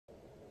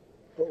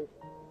Oh,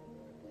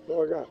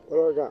 what do I got? What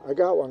do I got? I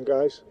got one,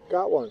 guys.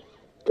 Got one.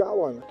 Got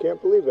one. I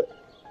can't believe it.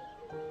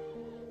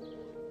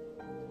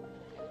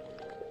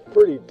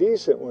 Pretty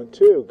decent one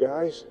too,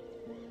 guys.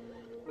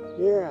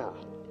 Yeah.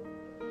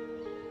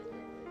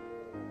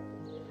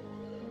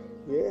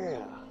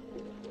 Yeah.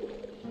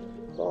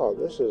 Oh,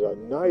 this is a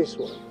nice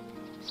one.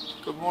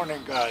 Good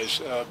morning, guys.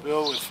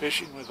 Bill with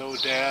Fishing with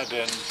Dad,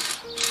 and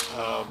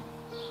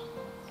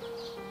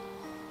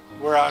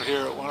we're out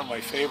here at one of my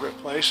favorite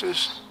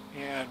places,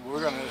 and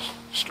we're going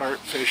to start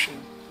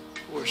fishing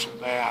for some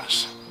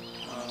bass.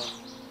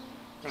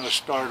 We're going to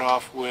start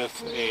off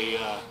with a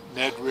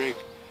Ned rig,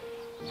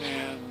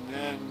 and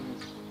then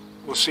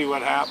we'll see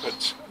what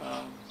happens.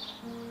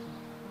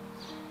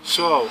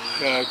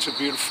 It's a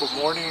beautiful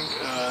morning.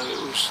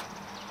 It was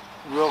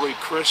really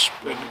crisp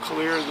and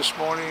clear this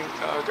morning.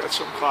 Got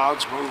some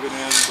clouds moving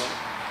in, but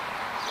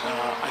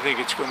I think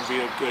it's going to be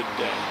a good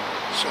day.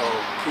 So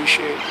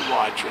appreciate you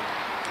watching.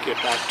 Get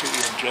back to you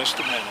in just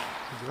a minute.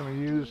 I'm going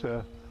to use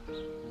a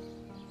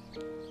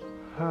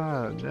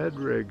Ned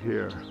rig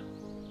here.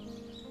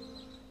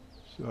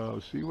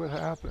 So see what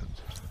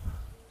happens.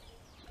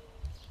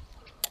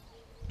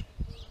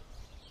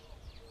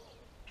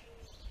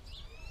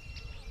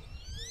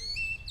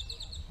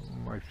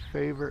 My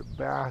favorite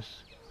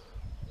bass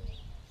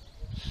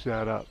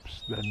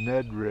setups, the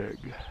Ned rig.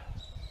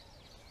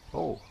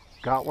 Oh,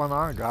 got one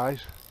on,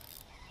 guys.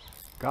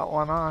 Got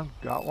one on,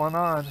 got one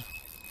on.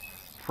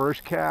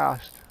 First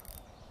cast.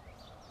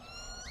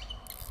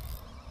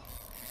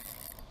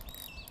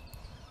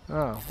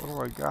 Oh, what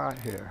do I got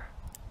here?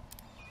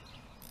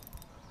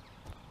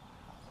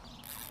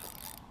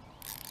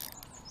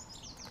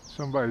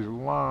 Somebody's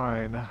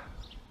line.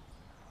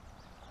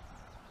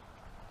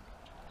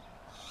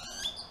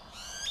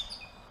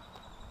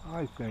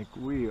 I think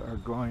we are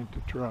going to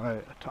try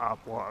a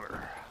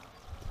topwater.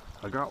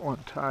 I got one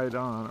tied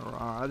on a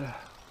rod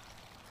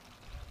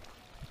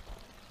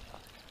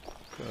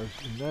because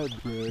the Ned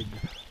rig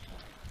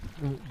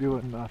isn't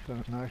doing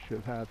nothing, and I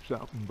should have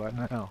something by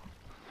now.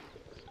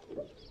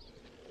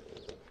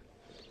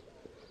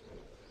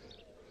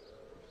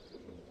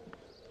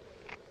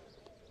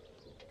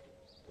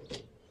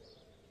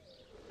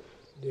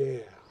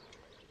 Yeah.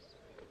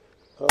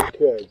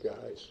 Okay,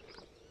 guys.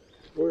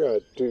 We're going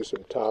to do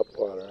some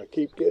topwater. I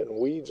keep getting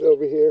weeds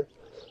over here.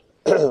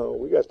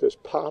 We got this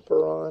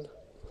popper on.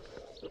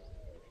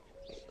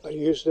 I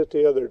used it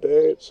the other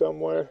day at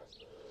somewhere.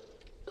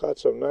 Caught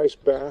some nice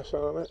bass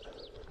on it.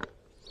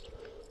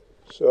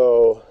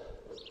 So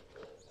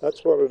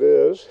that's what it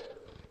is.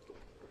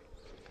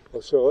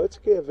 So let's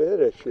give it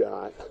a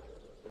shot.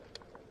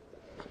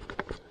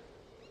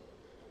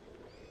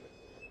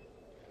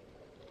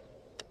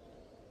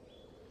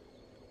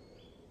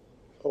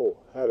 Oh,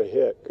 had a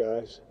hit,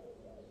 guys.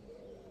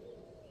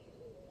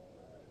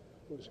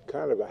 It was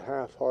kind of a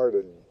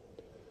half-hearted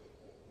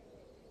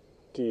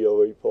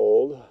deal he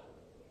pulled.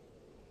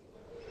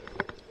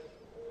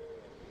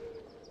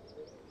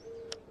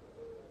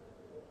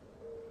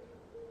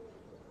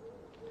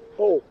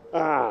 Oh,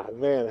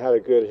 man, had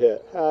a good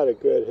hit. Had a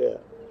good hit.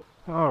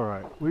 All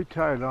right, we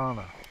tied on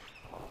a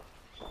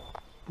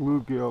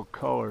bluegill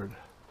colored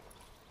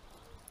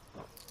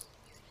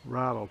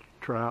rattle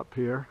trap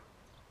here.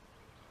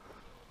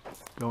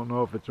 Don't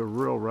know if it's a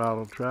real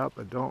rattle trap.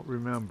 I don't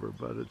remember,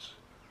 but it's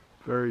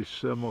very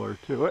similar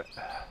to it.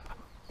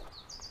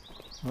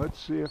 Let's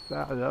see if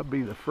that'll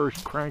be the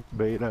first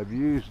crankbait I've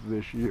used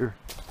this year.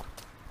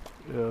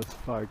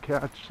 If I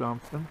catch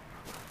something,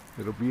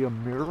 it'll be a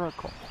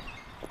miracle.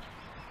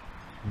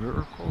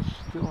 Miracles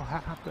still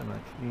happen, I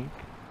think.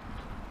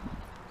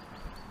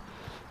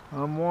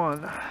 I'm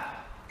one.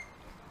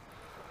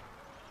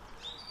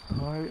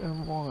 I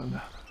am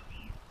one.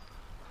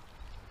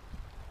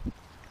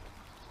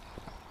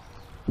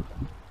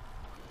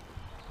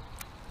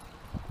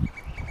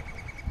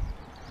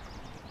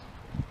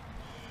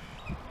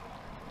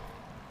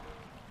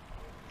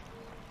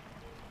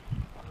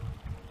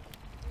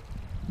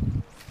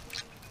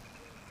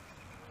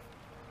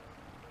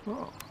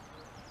 Oh,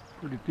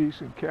 pretty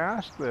decent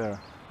cast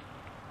there.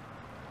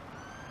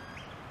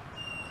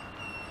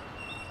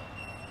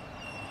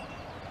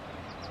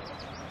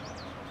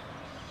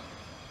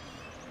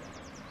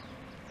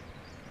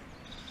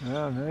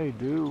 And they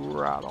do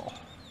rattle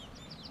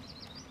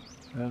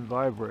and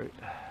vibrate.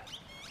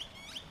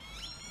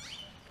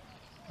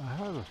 I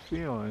have a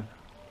feeling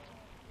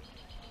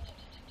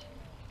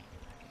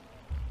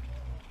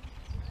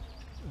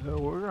that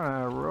we're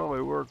going to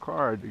really work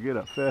hard to get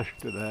a fish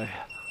today.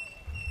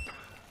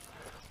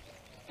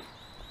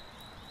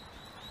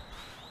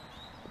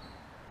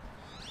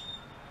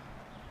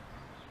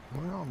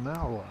 Well,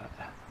 now what?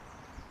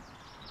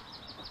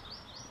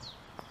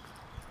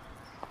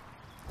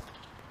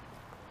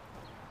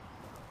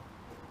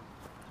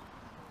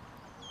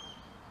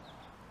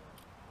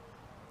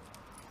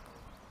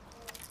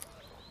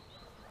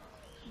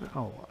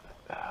 Now what?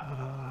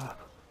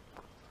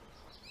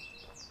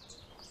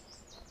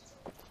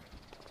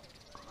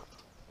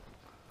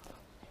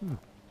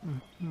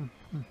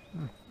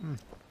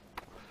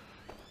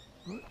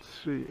 Let's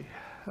see.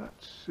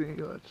 Let's see.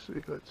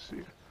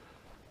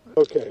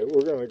 Okay,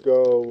 we're going to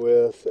go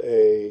with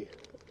a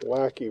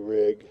Wacky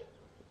rig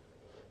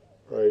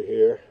right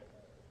here.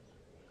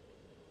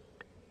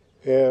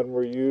 And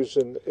we're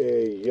using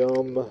a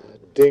Yum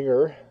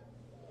Dinger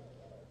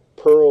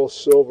Pearl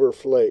Silver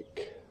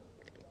Flake.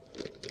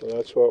 So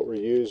that's what we're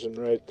using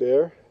right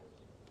there.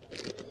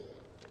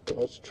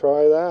 Let's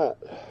try that.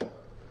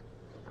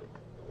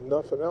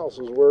 Nothing else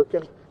is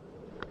working.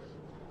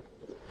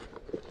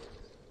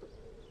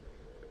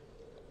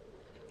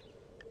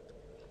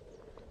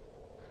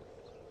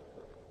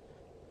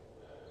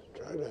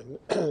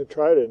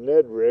 Tried a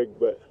Ned rig,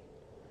 but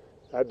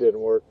that didn't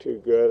work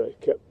too good. I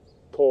kept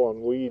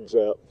pulling weeds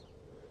up.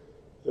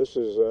 This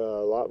is a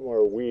lot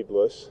more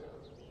weedless.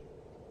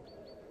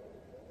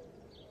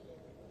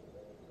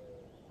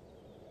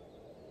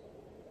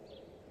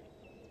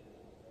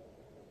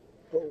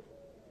 Oh,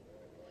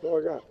 what do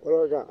I got? What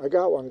do I got? I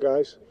got one,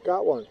 guys.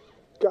 Got one.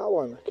 Got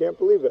one. I can't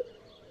believe it.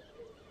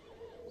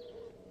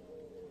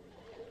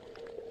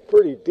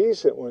 Pretty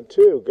decent one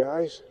too,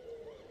 guys.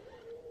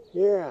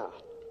 Yeah.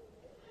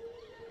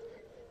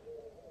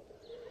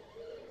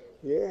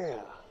 Yeah.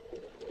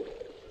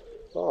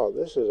 Oh,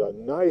 this is a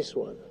nice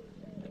one.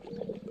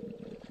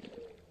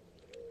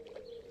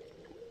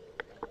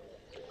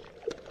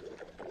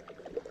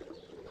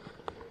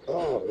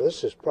 Oh,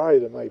 this is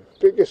probably my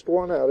biggest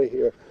one out of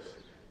here.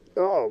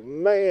 Oh,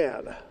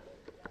 man.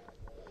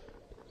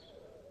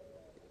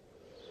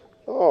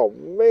 Oh,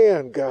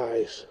 man,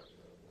 guys.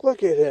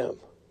 Look at him.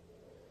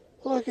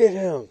 Look at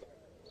him.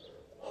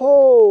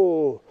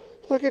 Oh,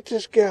 look at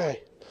this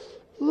guy.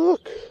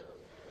 Look.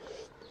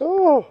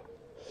 Oh.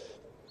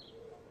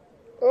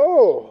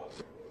 Oh.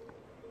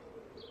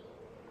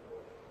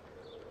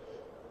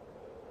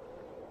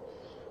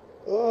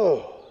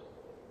 Oh.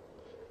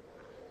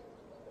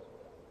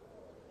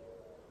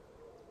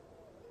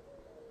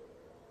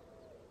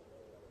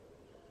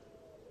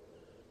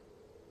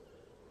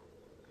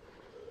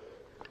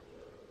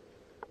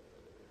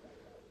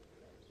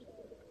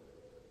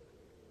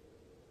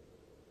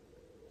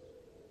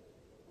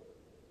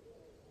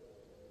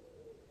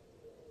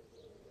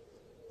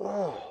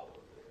 Oh.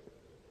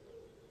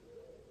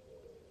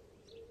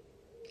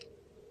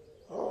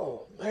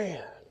 Oh,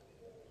 man.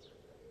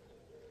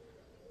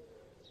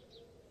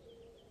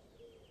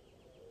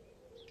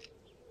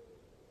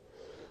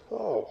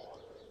 Oh.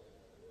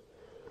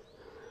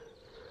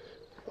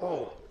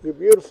 Oh, you're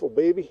beautiful,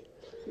 baby.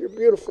 You're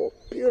beautiful,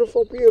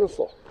 beautiful,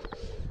 beautiful.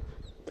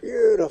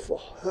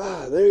 Beautiful.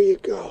 Ah, there you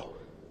go.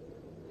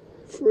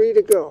 Free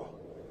to go.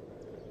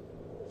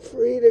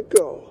 Free to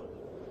go.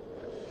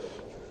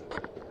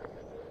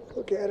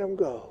 Look at him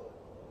go.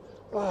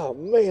 Oh,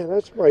 man,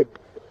 that's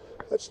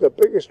the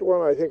biggest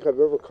one I think I've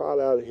ever caught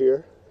out of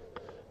here.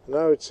 And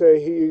I would say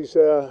he's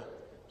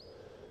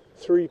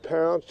 3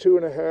 pounds,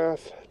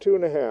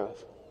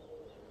 2.5.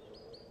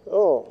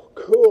 Oh,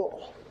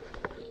 cool.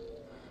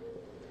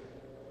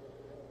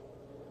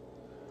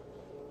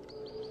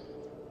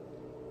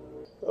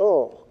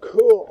 Oh,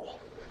 cool.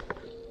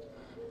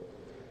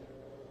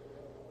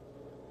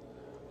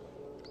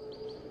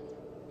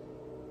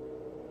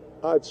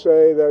 I'd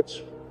say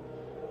that's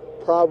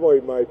probably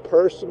my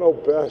personal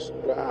best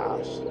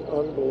bass.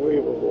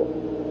 Unbelievable.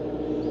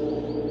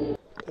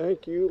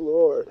 Thank you,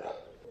 Lord.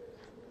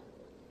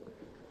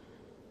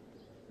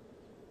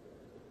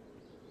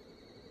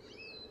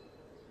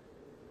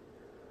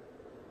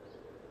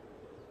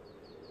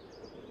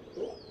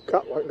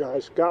 Got one,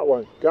 guys. Got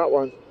one. Got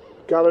one.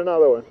 Got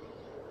another one.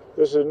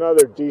 This is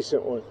another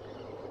decent one.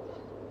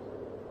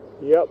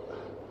 Yep.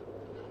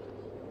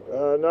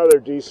 Another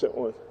decent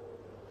one.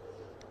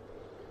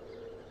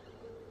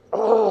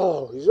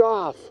 Oh, he's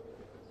off.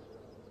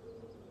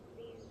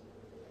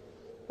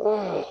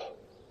 Oh.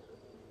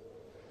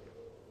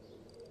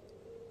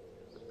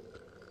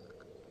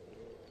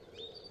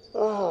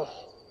 Oh.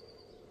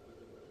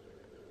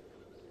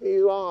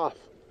 He's off.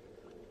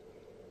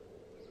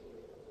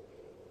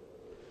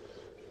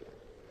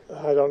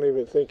 I don't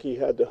even think he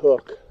had the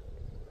hook.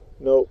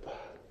 Nope.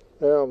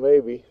 Well,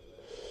 maybe.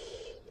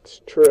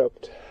 It's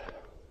tripped.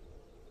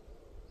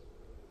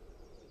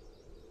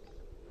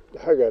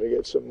 I gotta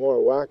get some more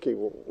wacky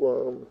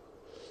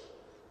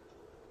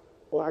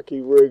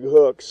rig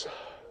hooks.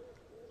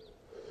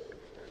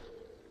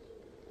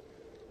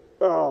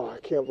 Oh, I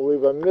can't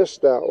believe I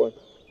missed that one.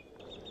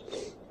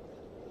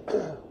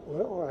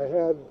 Well, I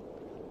had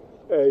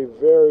a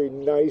very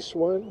nice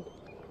one.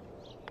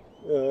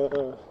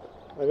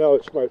 I know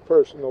it's my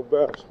personal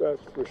best,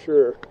 that's for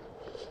sure.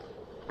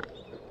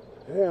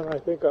 And I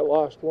think I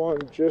lost one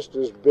just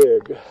as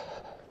big.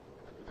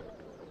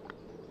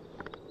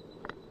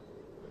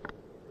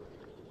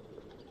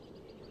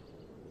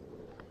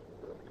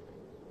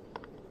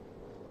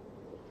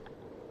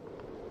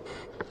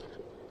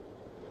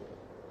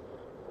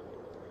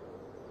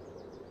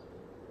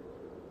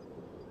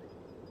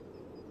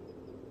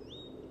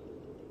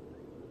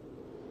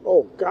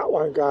 Oh, got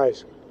one,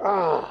 guys.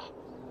 Ah,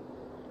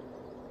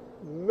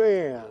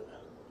 man.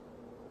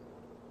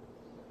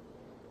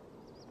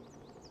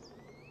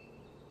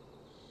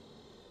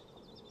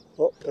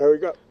 Oh, there we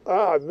go.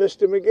 Ah, I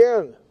missed him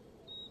again.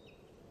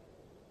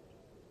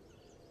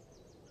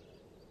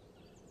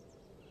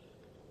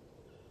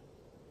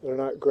 They're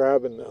not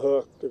grabbing the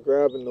hook, they're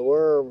grabbing the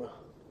worm.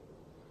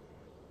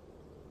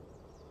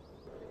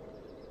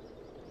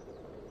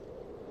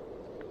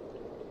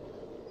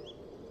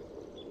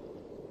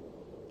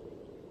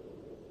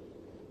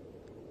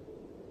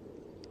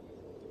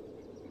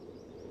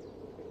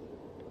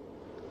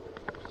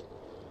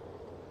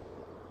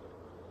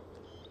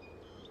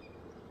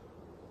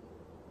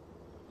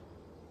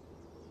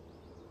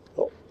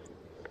 Oh.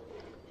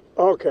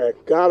 Okay,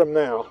 got him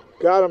now.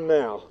 Got him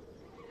now.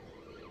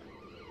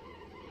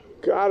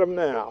 Got him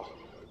now.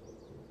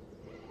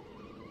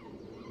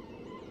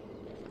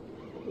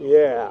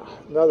 Yeah,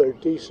 another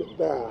decent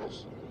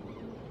bass.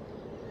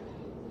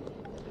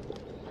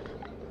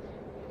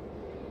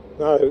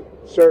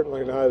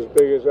 Certainly not as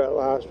big as that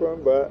last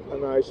one, but a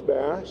nice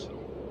bass.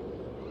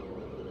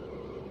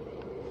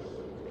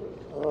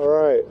 All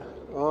right,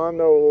 on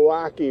the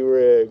Wacky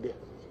rig.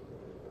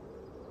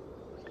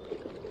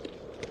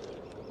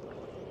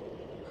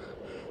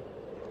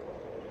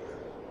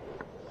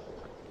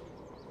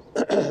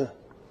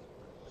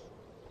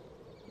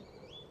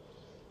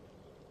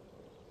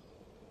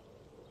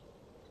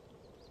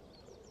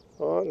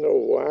 On the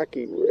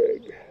Wacky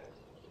rig.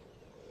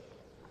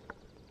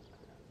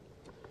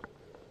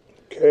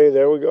 Okay,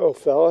 there we go,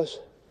 fellas.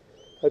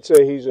 I'd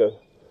say he's a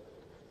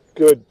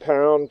good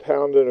pound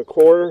and a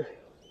quarter.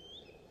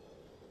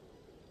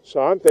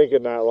 So I'm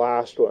thinking that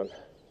last one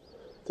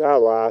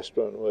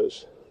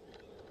was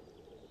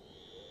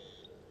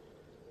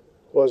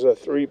a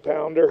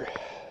 3-pounder.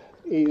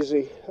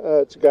 Easy.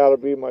 It's got to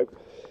be my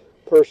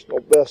personal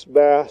best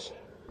bass.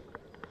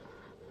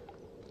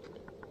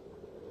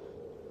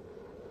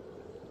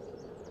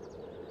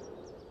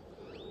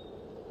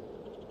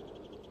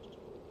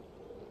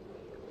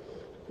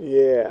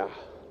 Yeah.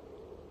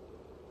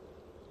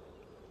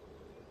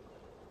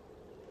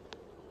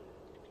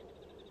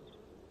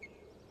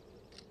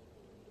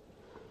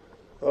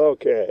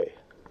 Okay.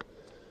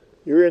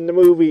 You're in the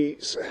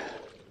movies.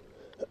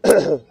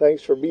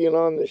 Thanks for being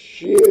on the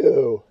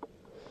show.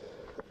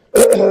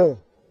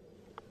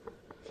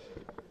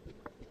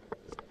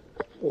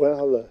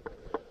 Well, the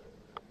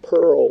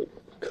pearl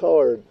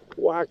colored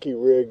Wacky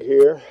rig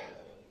here.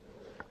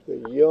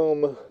 The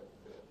Yum.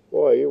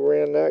 Boy, you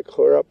ran that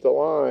clear up the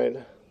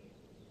line.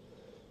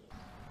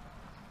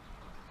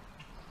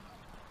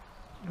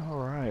 All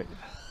right.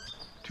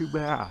 2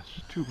 bass.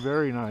 2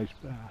 very nice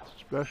bass.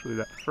 Especially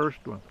that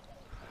first one.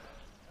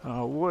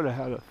 Would have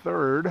had a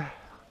third.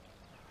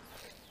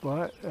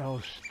 But that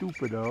was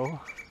stupido.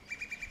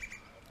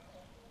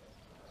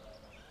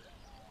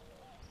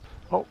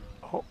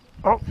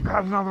 Oh,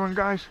 got another one,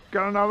 guys.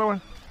 Got another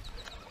one.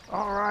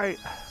 All right.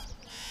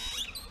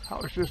 That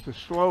was just a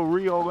slow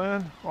reel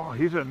then. Oh,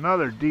 he's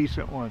another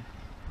decent one.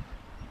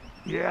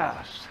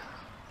 Yes.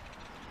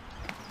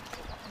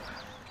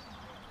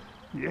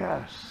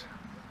 Yes.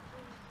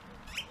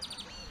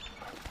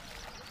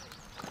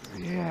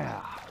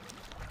 Yeah.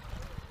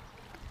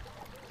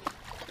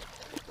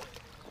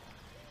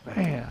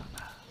 Man.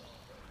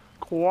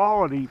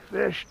 Quality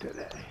fish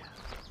today.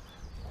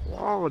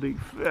 Quality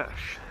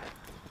fish.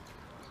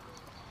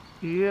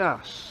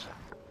 Yes.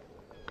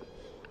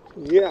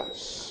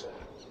 Yes.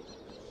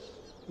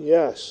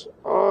 Yes.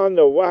 On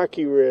the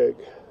Wacky rig.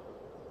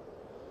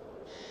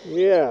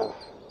 Yeah.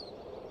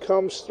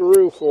 Comes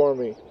through for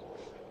me.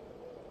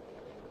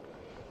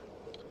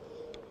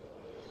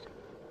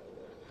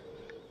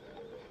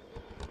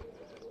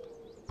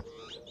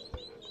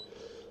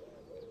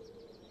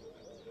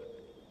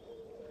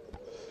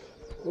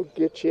 We'll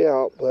get you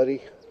out,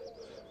 buddy.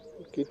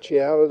 We'll get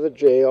you out of the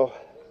jail.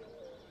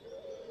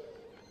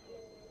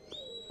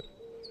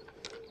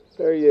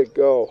 There you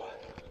go.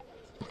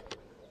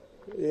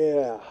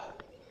 Yeah.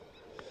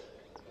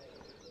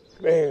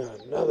 Man,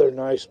 another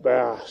nice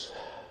bass.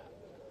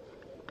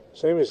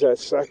 Same as that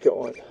second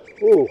one.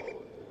 Ooh.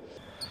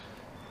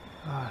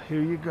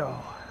 Here you go.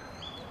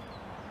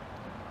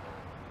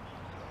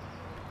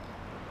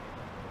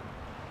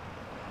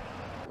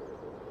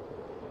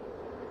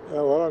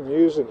 Now what I'm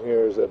using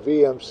here is a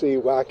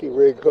VMC Wacky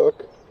rig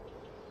hook.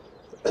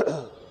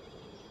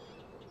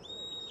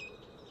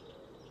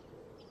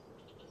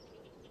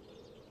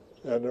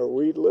 And they're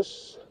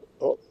weedless.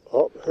 Oh,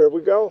 here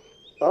we go.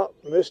 Oh,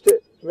 missed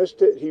it,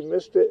 he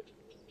missed it.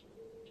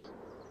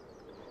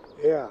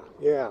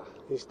 Yeah,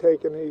 he's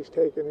taking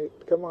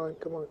it. Come on.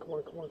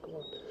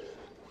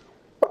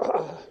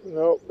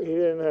 Nope, he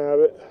didn't have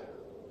it.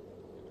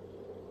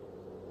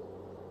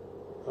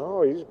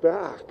 Oh, he's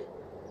back.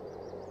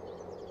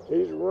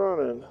 He's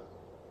running.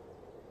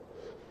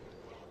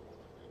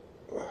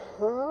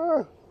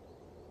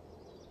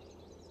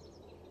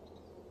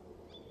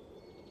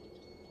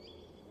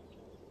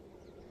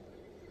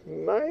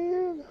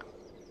 Man.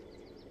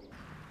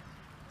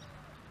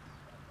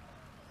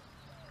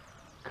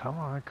 Come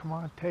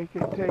on, take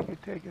it.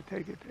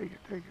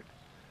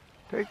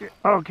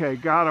 Okay,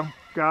 got him.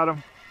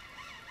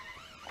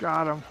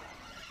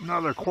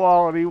 Another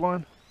quality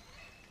one.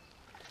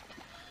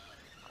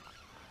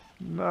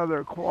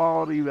 Another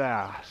quality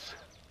bass.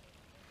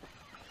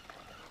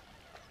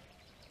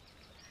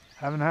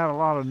 Haven't had a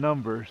lot of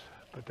numbers,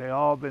 but they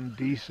all been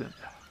decent.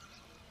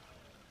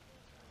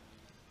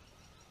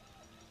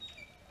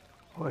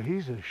 Well,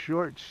 he's a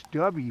short,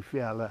 stubby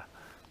fella.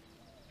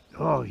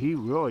 Oh, he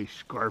really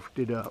scarfed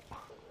it up.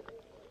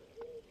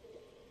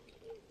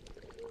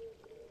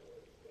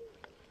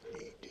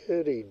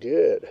 He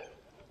did.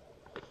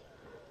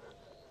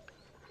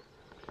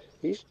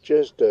 He's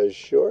just a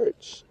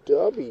short,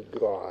 stubby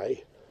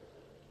guy,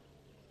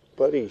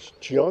 but he's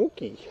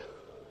chunky.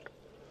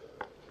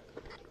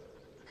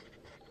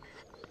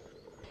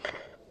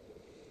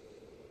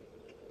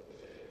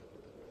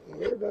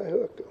 Where'd I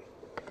hook him?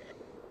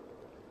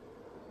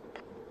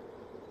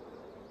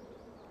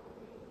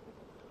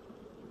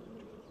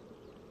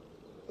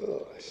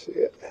 Oh, I see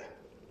it.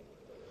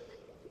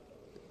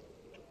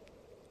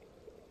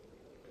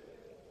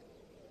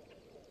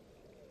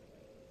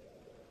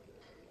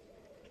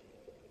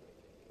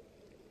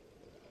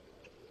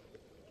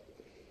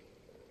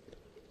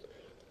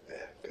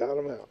 Got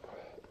him out.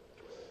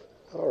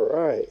 All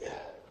right.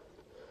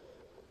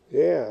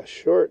 Yeah,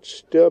 short,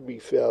 stubby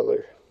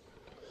feller.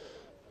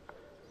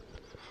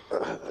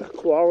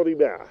 Quality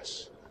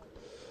bass.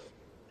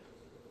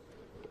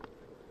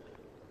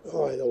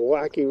 Oh, the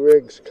Wacky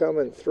rig's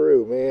coming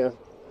through, man.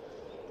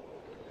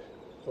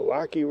 The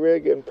Wacky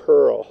rig and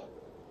pearl.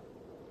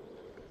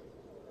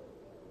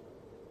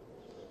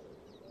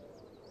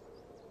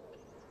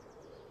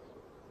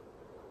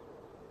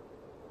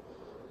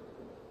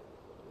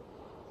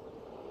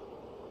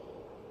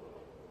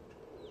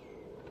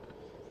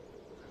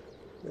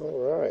 All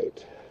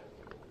right.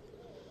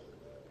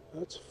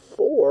 That's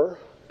 4.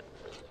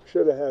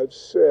 Should have had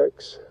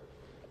 6.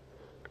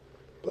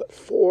 But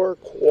 4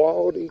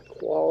 quality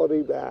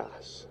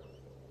bass.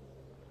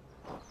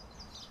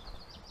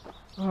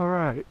 All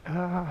right,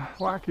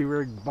 Wacky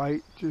rig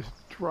bite just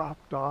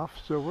dropped off,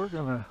 so we're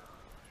gonna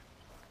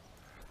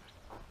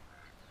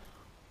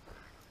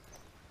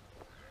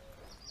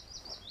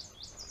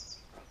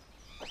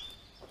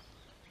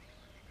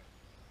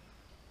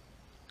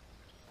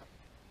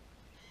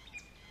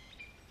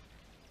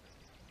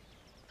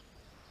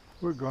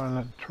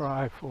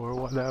try for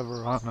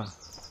whatever on a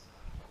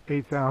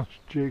 1/8 ounce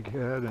jig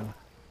head and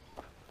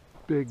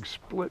big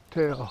split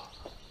tail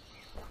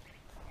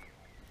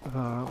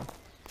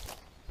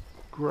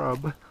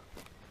grub.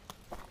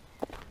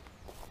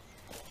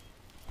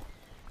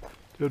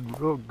 Did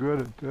real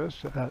good at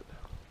this at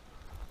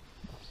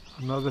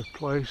another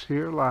place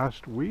here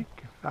last week.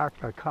 In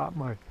fact, I caught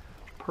my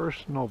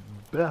personal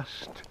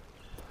best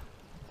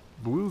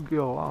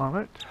bluegill on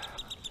it.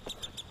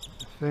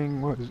 The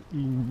thing was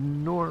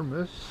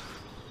enormous.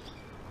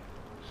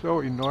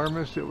 So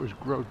enormous it was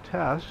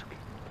grotesque.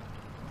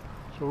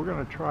 So we're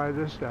going to try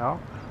this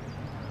out.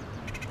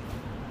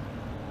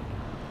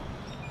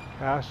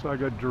 Cast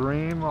like a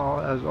dream,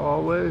 as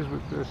always,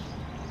 with this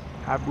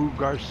Abu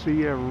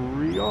Garcia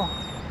reel.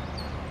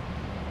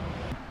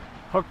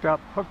 Hooked up,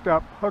 hooked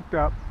up, hooked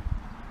up,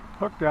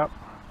 hooked up,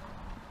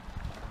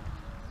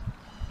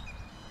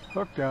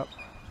 hooked up.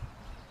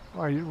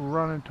 Oh, you're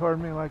running toward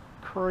me like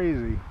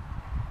crazy.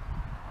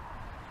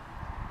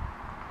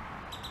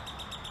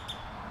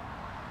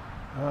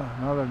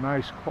 Another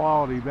nice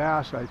quality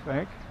bass, I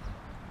think.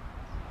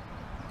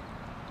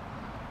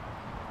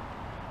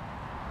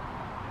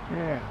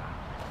 Yeah.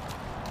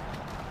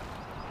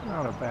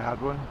 Not a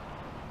bad one.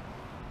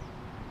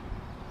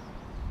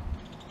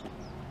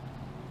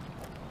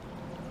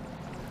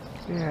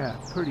 Yeah,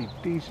 pretty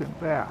decent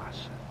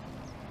bass.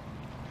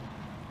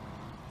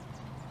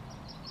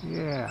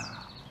 Yeah.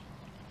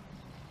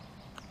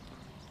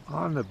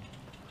 On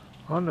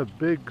the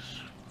big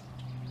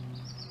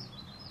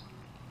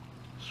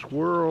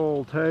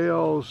swirl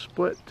tail,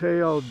 split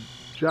tail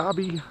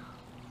jobby.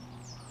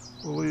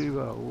 We'll leave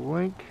a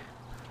link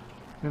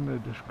in the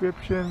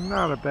description.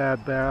 Not a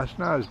bad bass,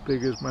 not as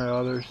big as my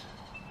others,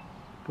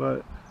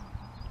 but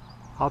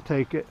I'll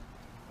take it.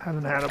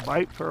 Haven't had a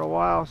bite for a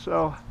while,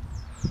 so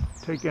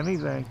take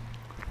anything.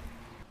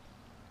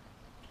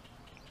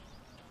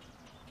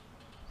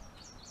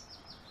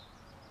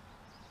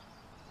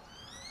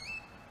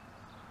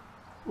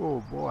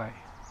 Oh boy,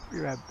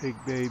 look at that big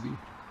baby.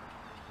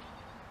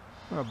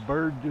 A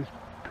bird just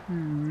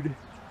pooed.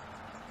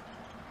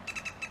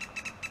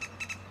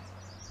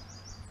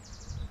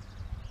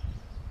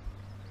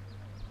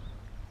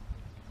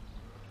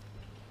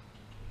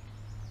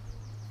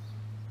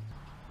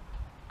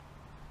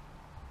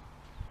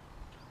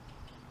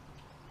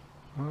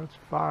 Well, that's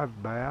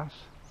 5 bass.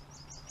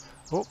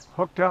 Oh,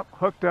 hooked up,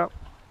 hooked up,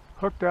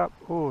 hooked up.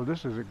 Oh,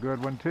 this is a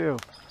good one too.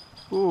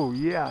 Oh,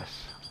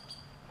 yes.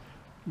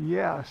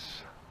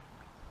 Yes.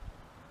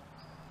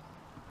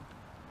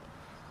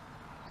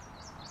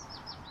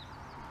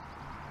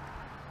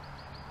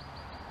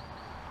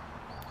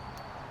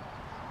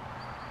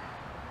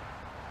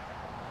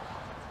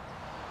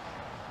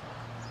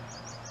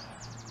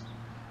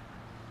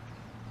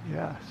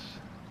 Yes.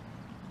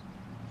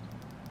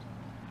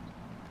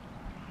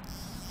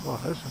 Well,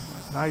 this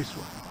is a nice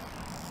one.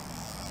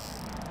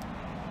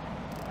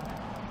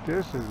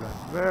 This is a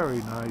very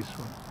nice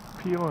one.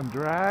 Peel and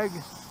drag.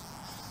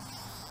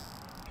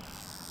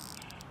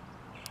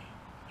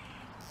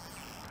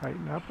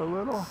 Tighten up a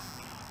little.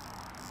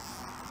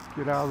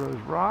 Get out of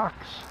those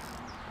rocks.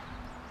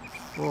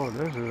 Oh,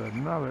 this is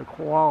another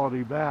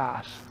quality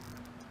bass.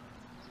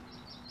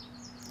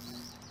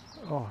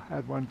 Oh,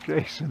 had one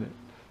chasing it.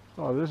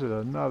 Oh, this is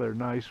another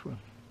nice one.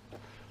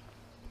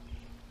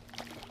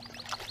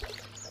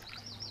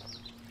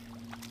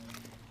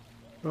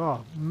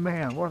 Oh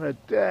man, what a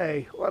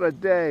day, what a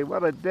day,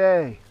 what a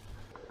day.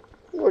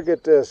 Look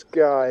at this,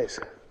 guys.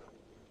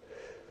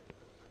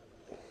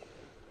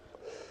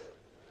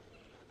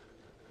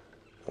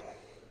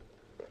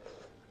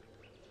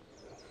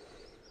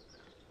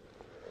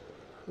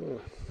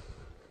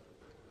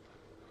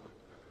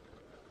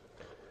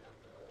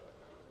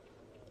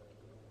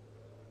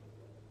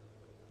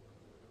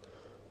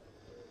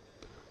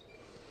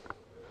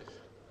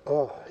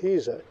 Oh,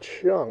 he's a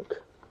chunk.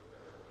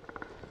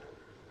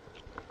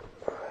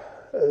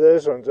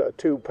 This one's a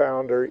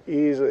 2-pounder,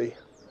 easy.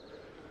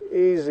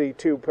 Easy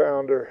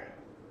 2-pounder.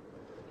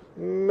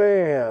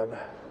 Man.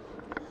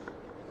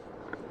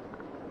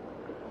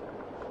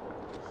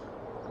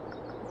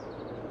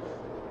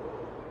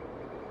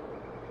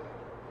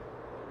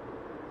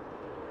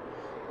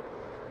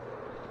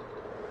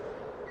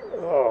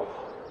 Oh.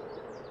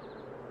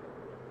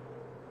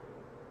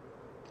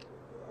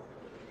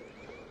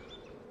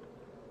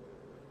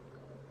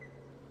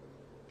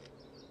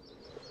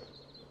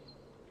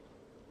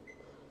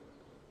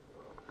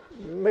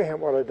 Man,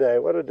 what a day,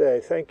 what a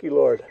day. Thank you,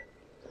 Lord.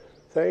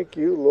 Thank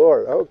you,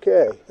 Lord.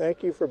 Okay,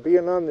 thank you for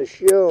being on the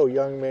show,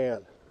 young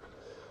man.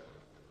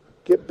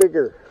 Get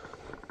bigger.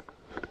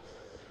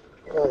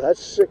 Oh,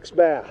 that's 6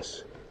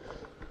 bass.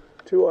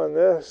 2 on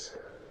this.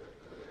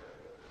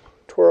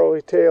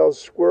 Twirly tail,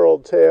 squirrel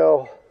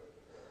tail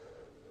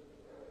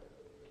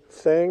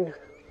thing.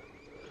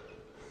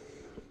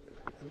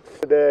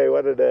 What a day,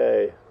 what a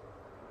day.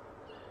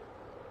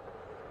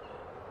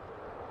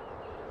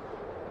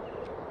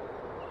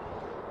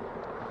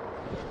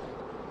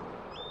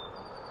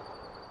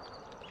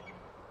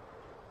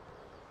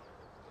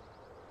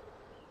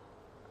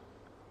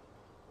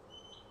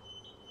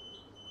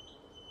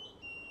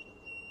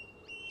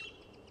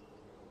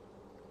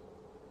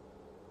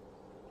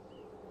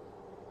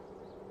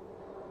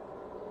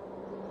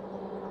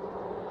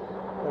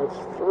 That's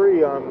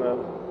 3 on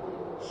the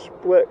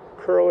split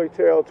curly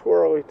tail,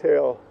 twirly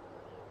tail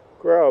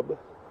grub.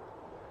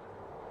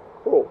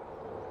 Oh,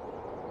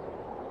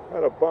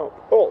 had a bump.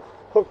 Oh,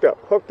 hooked up,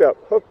 hooked up,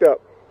 hooked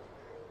up,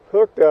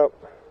 hooked up.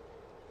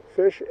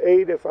 Fish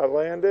ate if I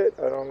land it.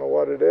 I don't know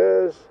what it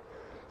is.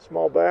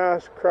 Small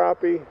bass,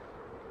 crappie,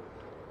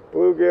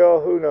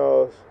 bluegill, who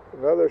knows.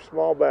 Another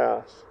small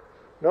bass.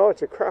 No,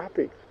 it's a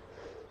crappie.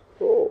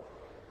 Oh,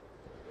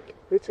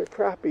 it's a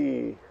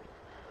crappie.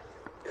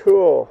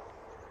 Cool.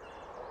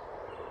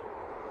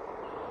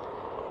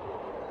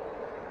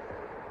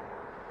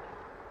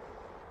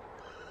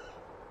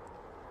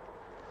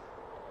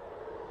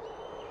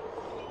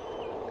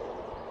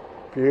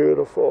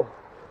 Beautiful,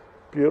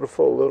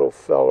 beautiful little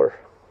feller.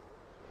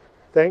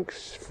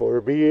 Thanks for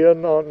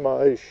being on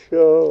my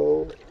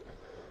show.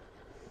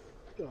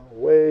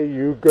 Away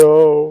you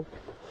go.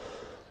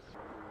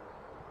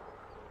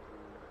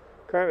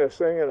 Kind of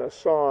singing a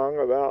song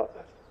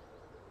about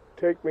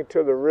take me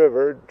to the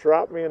river,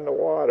 drop me in the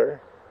water.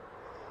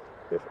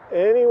 If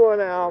anyone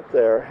out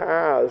there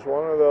has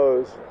one of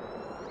those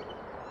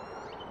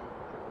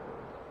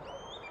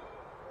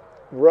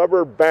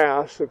rubber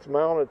bass that's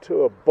mounted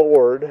to a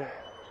board,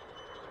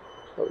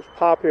 it was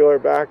popular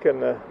back in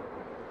the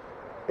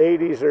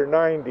 80s or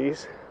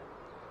 90s,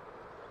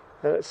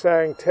 and it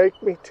sang,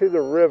 take me to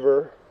the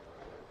river,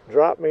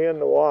 drop me in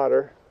the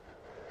water.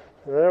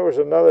 And there was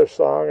another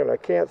song, and I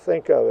can't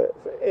think of it.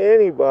 If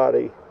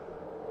anybody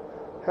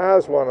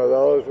has one of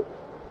those,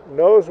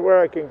 knows where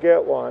I can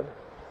get one,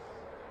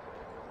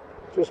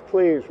 just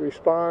please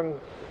respond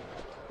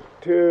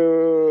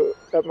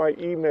at my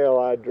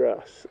email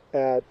address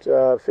at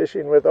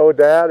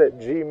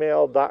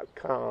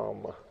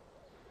fishingwithohdad@gmail.com.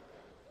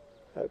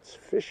 That's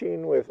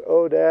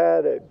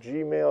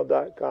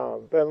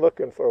fishingwithohdad@gmail.com. Been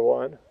looking for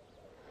one.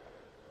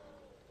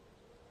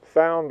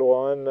 Found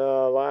one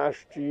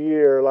last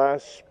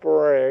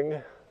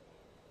spring.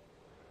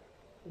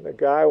 And the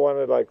guy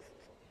wanted like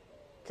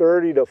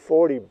 30 to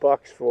 40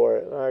 bucks for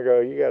it. And I go,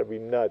 you gotta be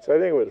nuts. I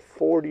think it was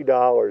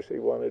 $40 he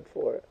wanted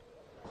for it.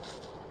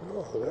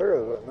 Oh,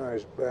 there's a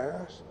nice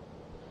bass.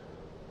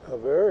 A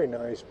very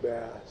nice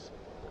bass.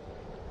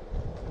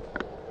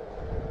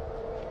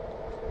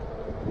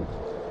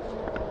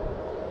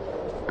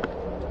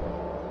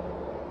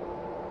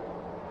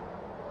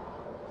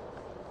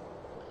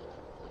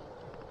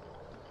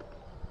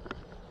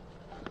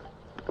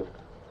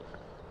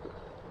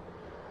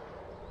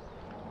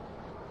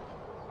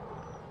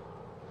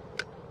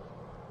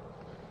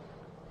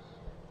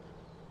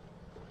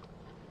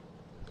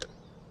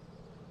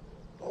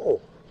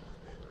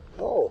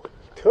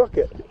 Took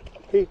it.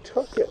 He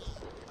took it.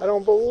 I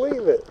don't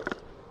believe it.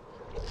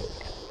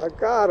 I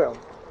got him.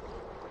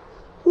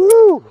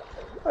 Woo!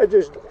 I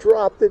just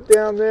dropped it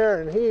down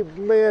there, and he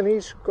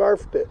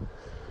scarfed it.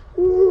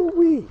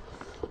 Woo-wee!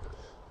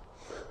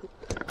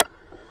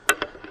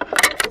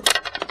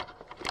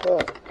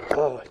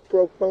 Oh, I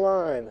broke my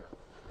line.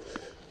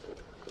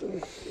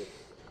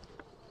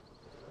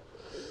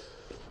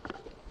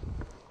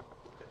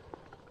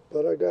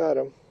 But I got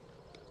him.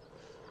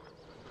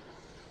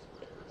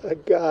 I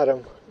got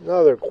him.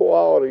 Another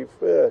quality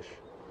fish.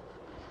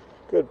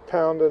 Good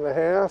 1.5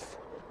 pounds.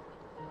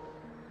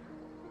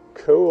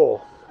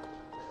 Cool.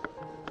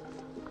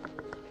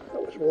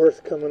 That was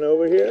worth coming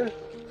over here.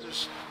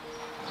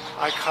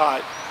 I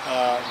caught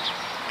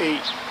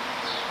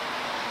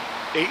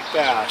 8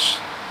 bass.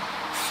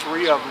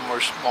 3 of them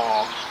were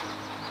small.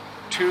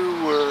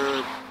 2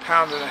 were 1.5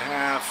 pounds.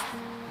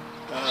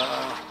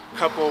 A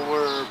couple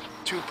were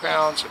 2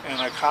 pounds, and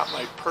I caught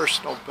my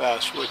personal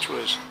best, which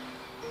was,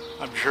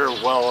 I'm sure,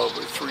 well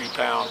over 3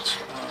 pounds.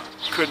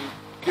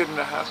 Couldn't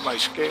have my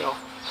scale.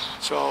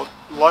 So,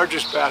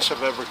 largest bass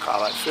I've ever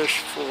caught. I fished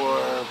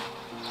for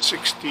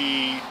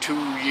 62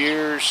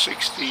 years,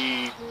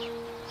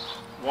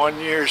 61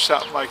 years,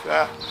 something like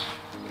that,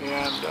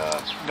 and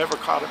never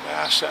caught a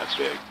bass that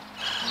big.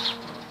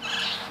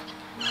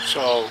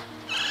 So,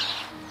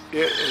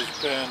 it has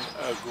been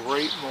a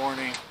great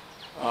morning.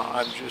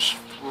 I'm just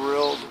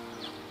thrilled.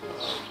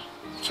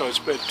 So it's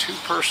been 2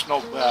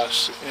 personal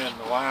bests in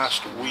the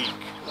last week.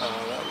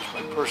 That was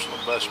my personal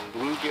best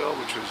bluegill,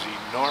 which was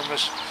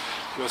enormous.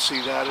 You'll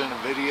see that in a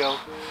video.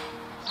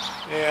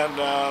 And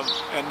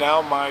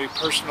now my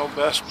personal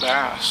best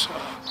bass.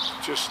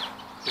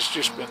 It's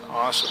just been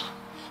awesome.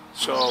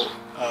 So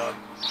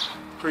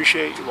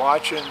appreciate you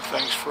watching.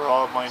 Thanks for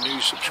all of my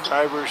new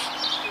subscribers.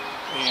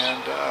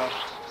 And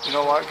you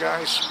know what,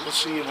 guys? We'll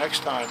see you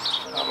next time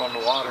out on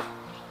the water.